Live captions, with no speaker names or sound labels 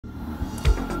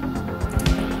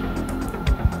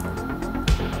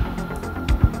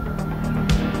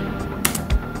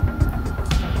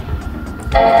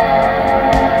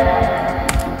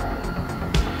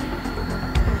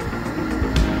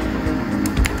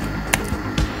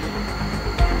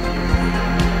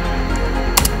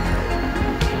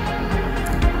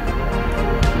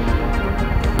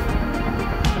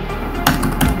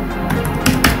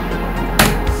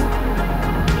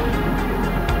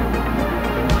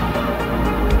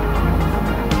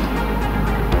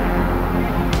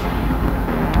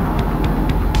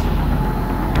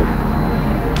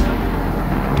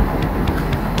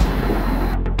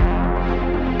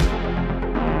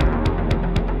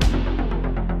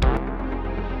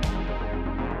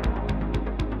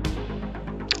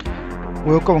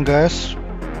Welcome guys,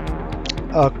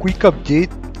 a quick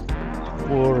update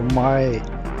for my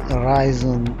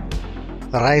Ryzen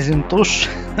Tosh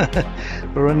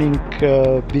running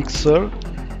Big Sur.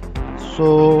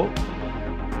 So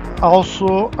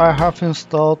also I have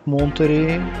installed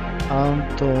Monterey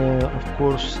and of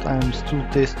course I'm still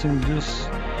testing this,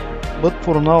 but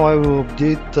for now I will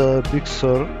update Big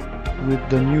Sur with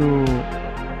the new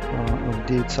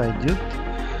updates I did.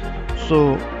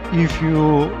 So if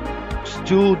you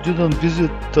still didn't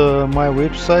visit my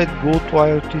website, go to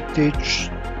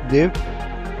IoT-Dev,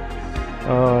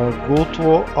 go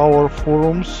to our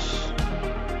forums,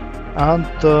 and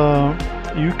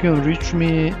you can reach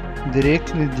me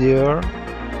directly there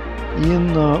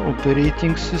in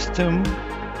operating system,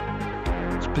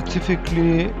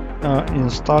 specifically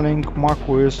installing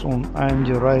macOS on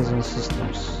AMD Ryzen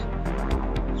systems.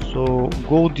 So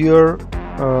go there,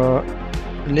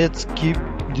 let's keep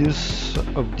this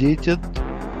updated,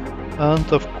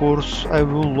 and of course I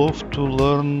will love to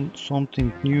learn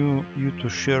something new you to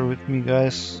share with me,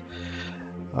 guys.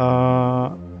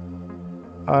 I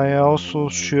also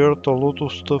shared a lot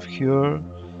of stuff here,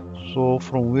 so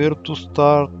from where to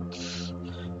start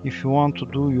if you want to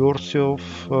do yourself,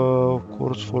 of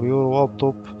course for your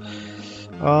laptop,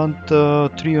 and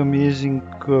 3 amazing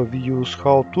videos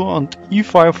how to, and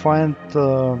if I find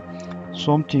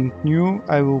something new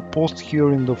I will post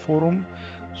here in the forum.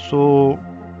 So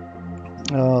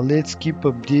let's keep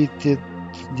updated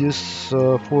this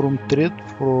forum thread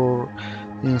for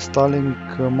installing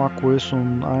macOS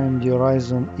on AMD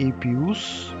Ryzen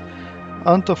APUs.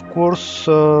 And of course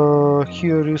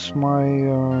here is my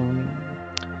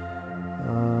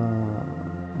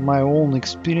my own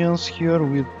experience here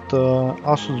with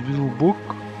Asus Vivobook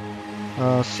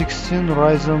 16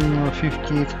 Ryzen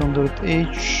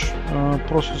 5800H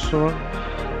processor.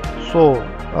 So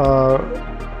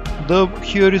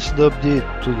here is the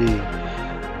update today.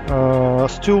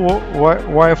 Still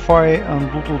Wi-Fi and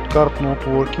Bluetooth card not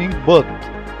working, but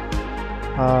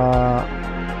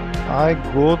I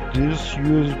got this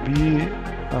USB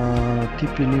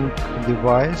TP-Link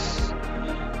device.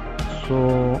 So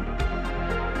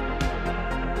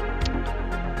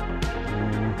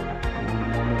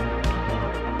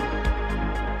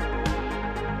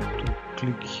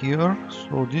click here.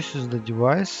 So this is the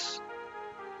device.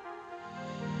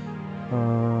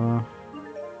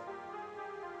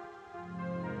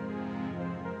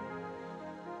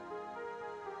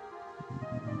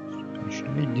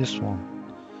 Especially this one.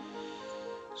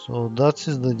 So that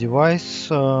is the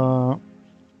device.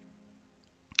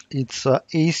 It's a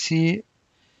AC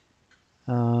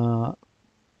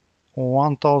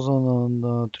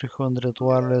 1300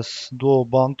 wireless dual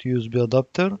band USB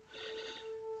adapter.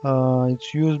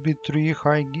 It's USB 3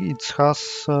 high. It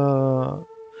has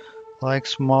like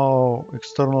small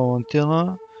external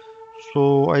antenna,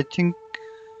 so I think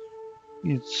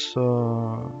it's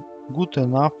good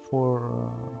enough for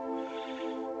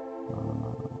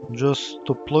just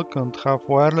to plug and have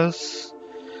wireless.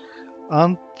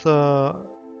 And for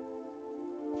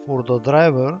the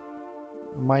driver,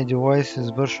 my device is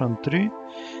version 3.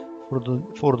 For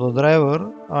the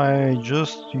driver, I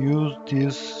just use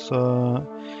this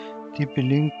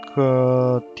TP-Link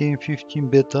 1015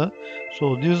 beta.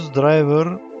 So this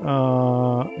driver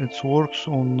it works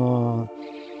on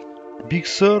Big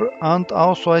Sur, and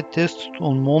also I tested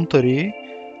on Monterey,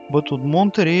 but with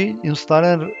Monterey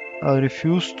installer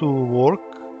refused to work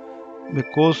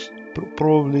because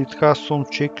probably it has some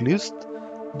checklist.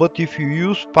 But if you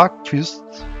use PacFist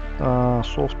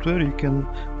software, you can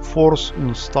force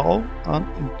install and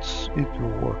it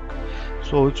will work.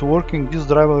 So it's working. This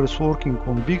driver is working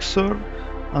on Big Sur,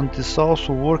 and it's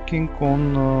also working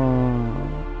on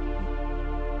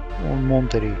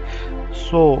Monterey.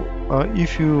 So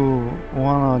if you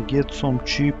wanna get some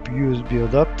cheap USB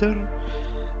adapter,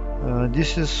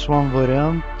 this is one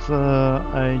variant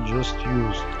I just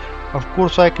used. Of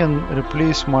course I can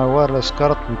replace my wireless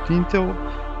card with Intel,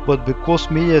 but because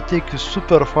MediaTek is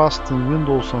super fast in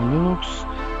Windows and Linux,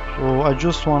 so I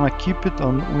just wanna keep it,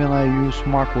 and when I use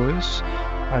macOS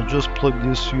I just plug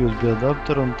this USB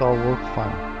adapter and I'll work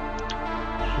fine.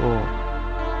 So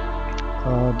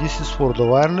this is for the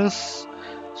wireless.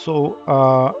 So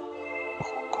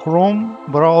Chrome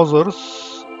browsers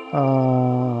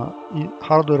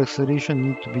hardware acceleration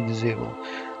need to be disabled.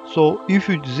 So if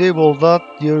you disable that,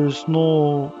 there is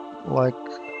no like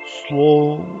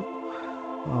slow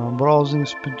browsing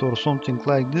speed or something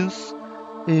like this.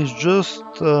 It's just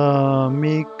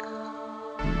make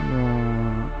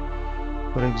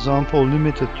for example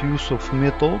limited use of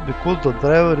metal, because the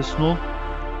driver is not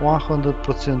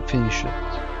 100% finished.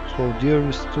 so there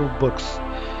is still bugs.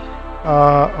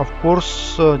 Of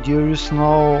course, there is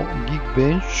now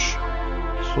Geekbench,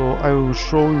 so I will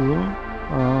show you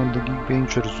the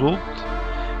Geekbench result.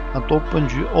 At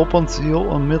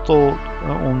OpenCL on Metal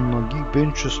on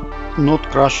Geekbench is not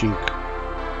crashing.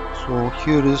 So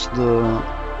here is the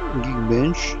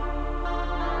Geekbench.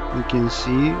 You can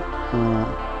see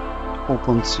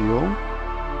OpenCL.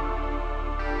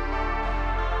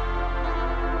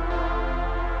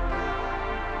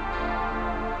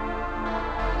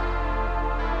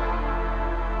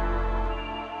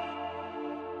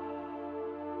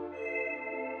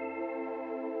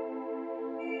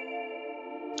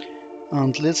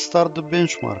 And let's start the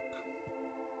benchmark.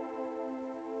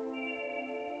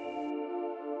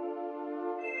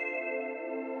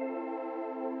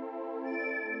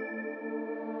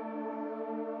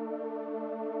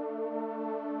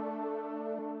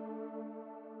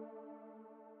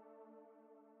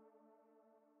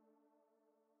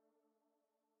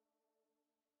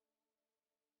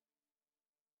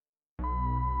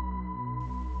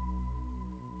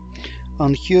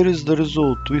 And here is the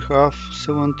result. We have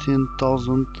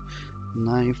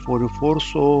 17,944,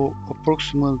 so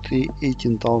approximately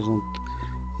 18,000.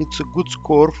 It's a good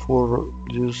score for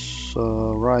this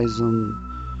Ryzen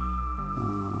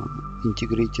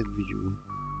integrated video.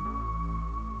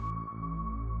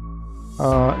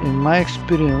 In my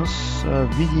experience,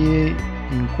 VDA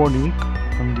encoding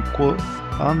and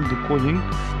decoding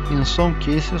in some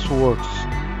cases works.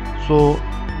 So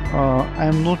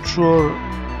I'm not sure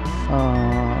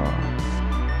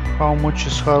how much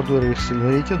is hardware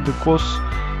accelerated, because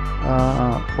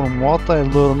from what I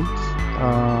learned,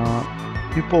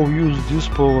 people use this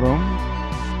program,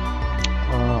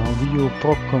 video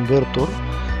proc converter.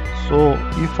 So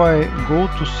if I go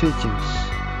to settings,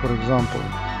 for example,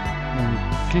 and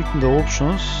click the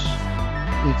options,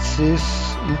 it says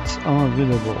it's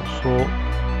unavailable, so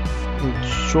it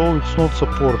shows it's not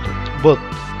supported. But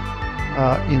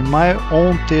in my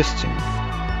own testing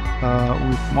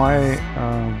with my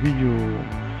video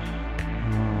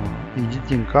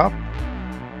editing app,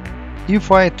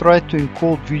 if I try to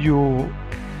encode video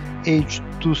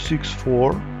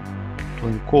H.264 to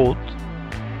encode,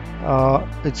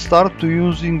 it starts to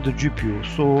using the GPU,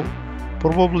 so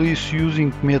probably it's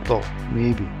using metal,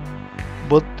 maybe,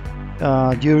 but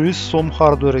there is some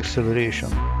hardware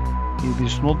acceleration. It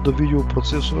is not the video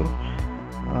processor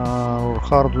or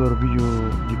hardware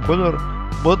video decoder,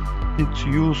 but it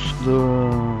uses the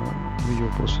video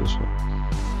processor.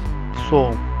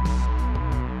 So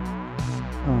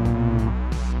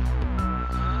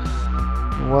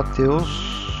what else?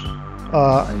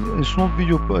 It's not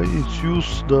video, it's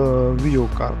use the video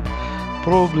card.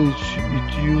 Probably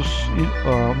it use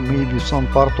maybe some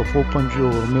part of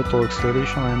OpenGL or metal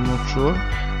acceleration, I'm not sure,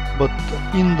 but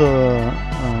in the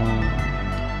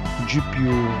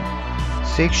GPU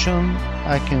section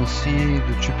I can see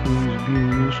the GPU is being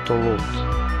used a lot.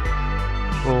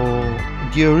 So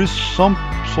there is some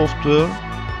software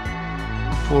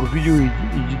for video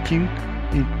editing,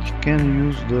 it can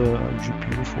use the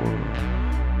GPU for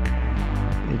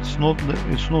it's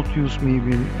not used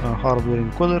maybe in hardware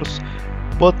encoders,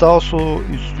 but also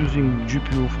it's using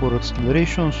GPU for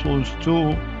acceleration, so it's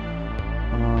still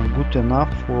good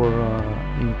enough for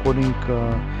encoding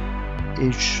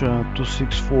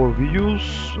H.264 videos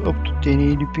up to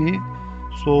 1080p.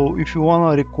 So if you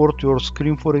wanna record your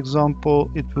screen, for example,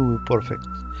 it will be perfect.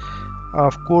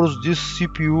 Of course, this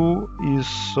CPU is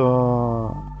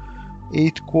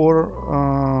 8-core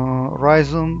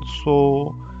Ryzen,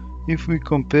 so if we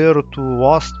compare to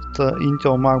last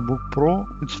Intel MacBook Pro,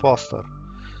 it's faster.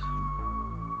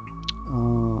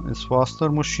 It's faster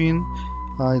machine.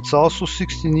 It's also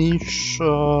 16-inch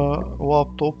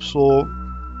laptop, so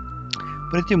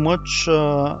pretty much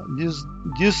this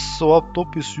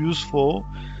laptop is useful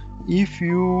if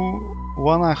you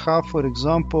wanna have, for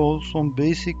example, some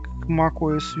basic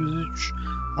macOS usage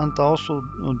and also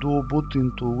do boot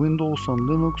into Windows and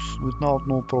Linux without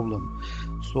no problem.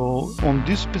 So on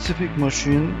this specific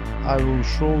machine I will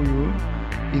show you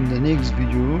in the next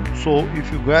video. So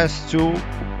if you guys still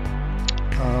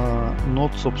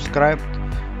not subscribed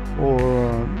or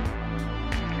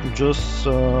just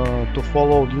to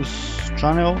follow this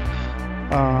channel,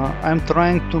 I'm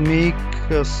trying to make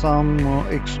some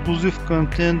exclusive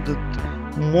content that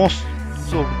most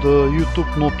of the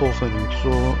YouTube not offering.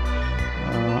 So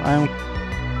I'm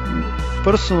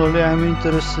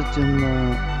interested in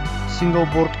single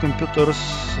board computers,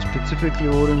 specifically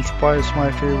Orange Pi is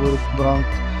my favorite brand.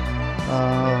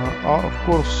 Of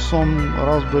course some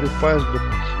Raspberry Pis, but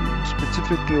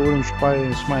specifically Orange Pi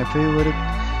is my favorite.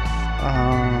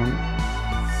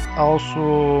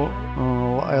 also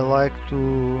I like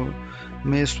to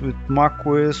mess with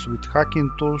macOS, with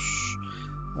Hackintosh.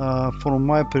 From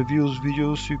my previous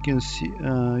videos, you can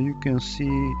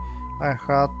see I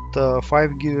had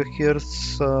 5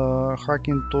 GHz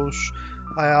Hackintosh.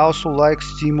 I also like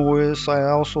SteamOS. I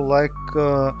also like,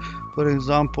 for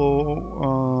example,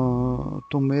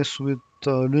 to mess with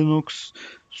Linux.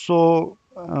 So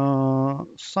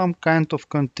some kind of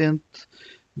content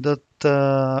that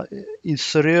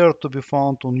is rare to be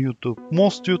found on YouTube.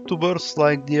 Most YouTubers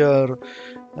like they are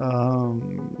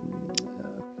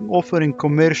offering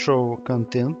commercial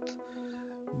content,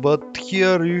 but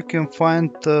here you can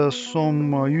find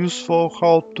some useful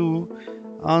how-to,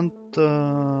 and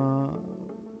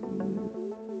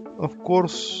of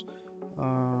course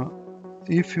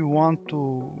if you want to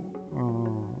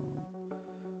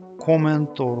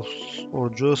comment or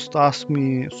just ask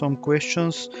me some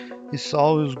questions, it's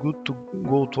always good to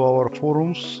go to our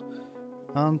forums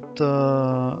and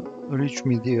reach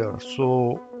me there.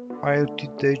 So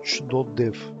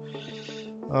iottech.dev.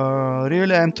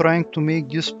 Really, I'm trying to make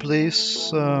this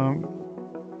place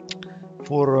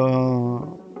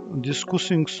for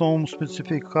discussing some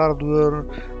specific hardware,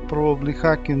 probably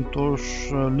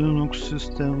Hackintosh, Linux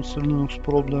systems, Linux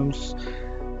problems,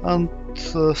 and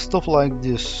stuff like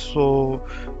this. So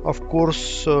of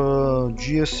course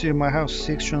GSM, I have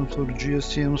section for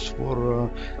GSMs, for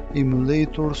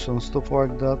emulators and stuff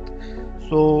like that.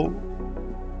 So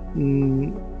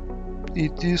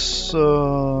it is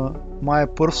my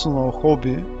personal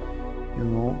hobby, you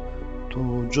know,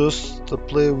 to just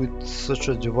play with such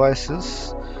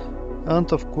devices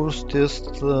and of course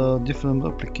test different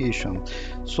applications.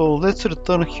 So let's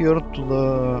return here to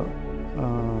the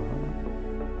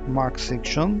Mac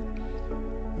section.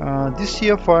 This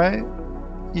EFI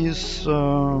is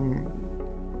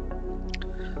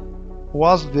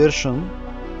last version.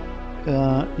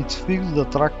 It's fixed the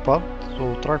trackpad,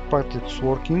 so trackpad it's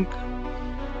working.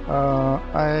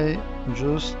 I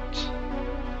just,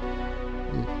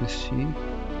 let me see,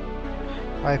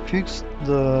 I fixed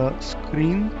the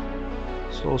screen,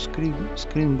 so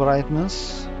screen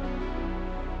brightness,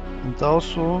 and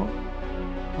also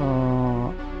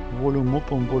volume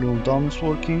up and volume down is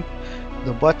working,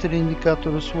 the battery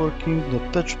indicator is working, the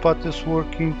touchpad is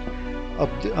working.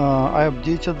 I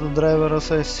updated the driver,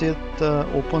 as I said.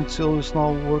 OpenCL is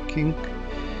now working.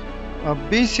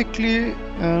 Basically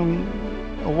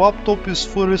a laptop is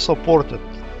fully supported.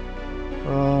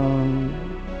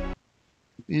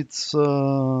 It's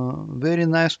a very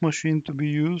nice machine to be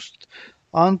used,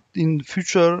 and in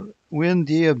future when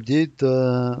they update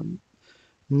the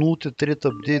Note thread,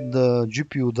 update the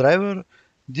GPU driver,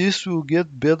 this will get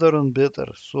better and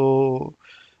better. So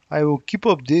I will keep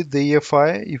update the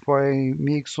EFI if I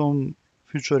make some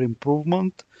future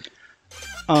improvement.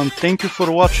 And thank you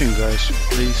for watching, guys.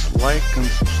 Please like and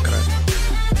subscribe.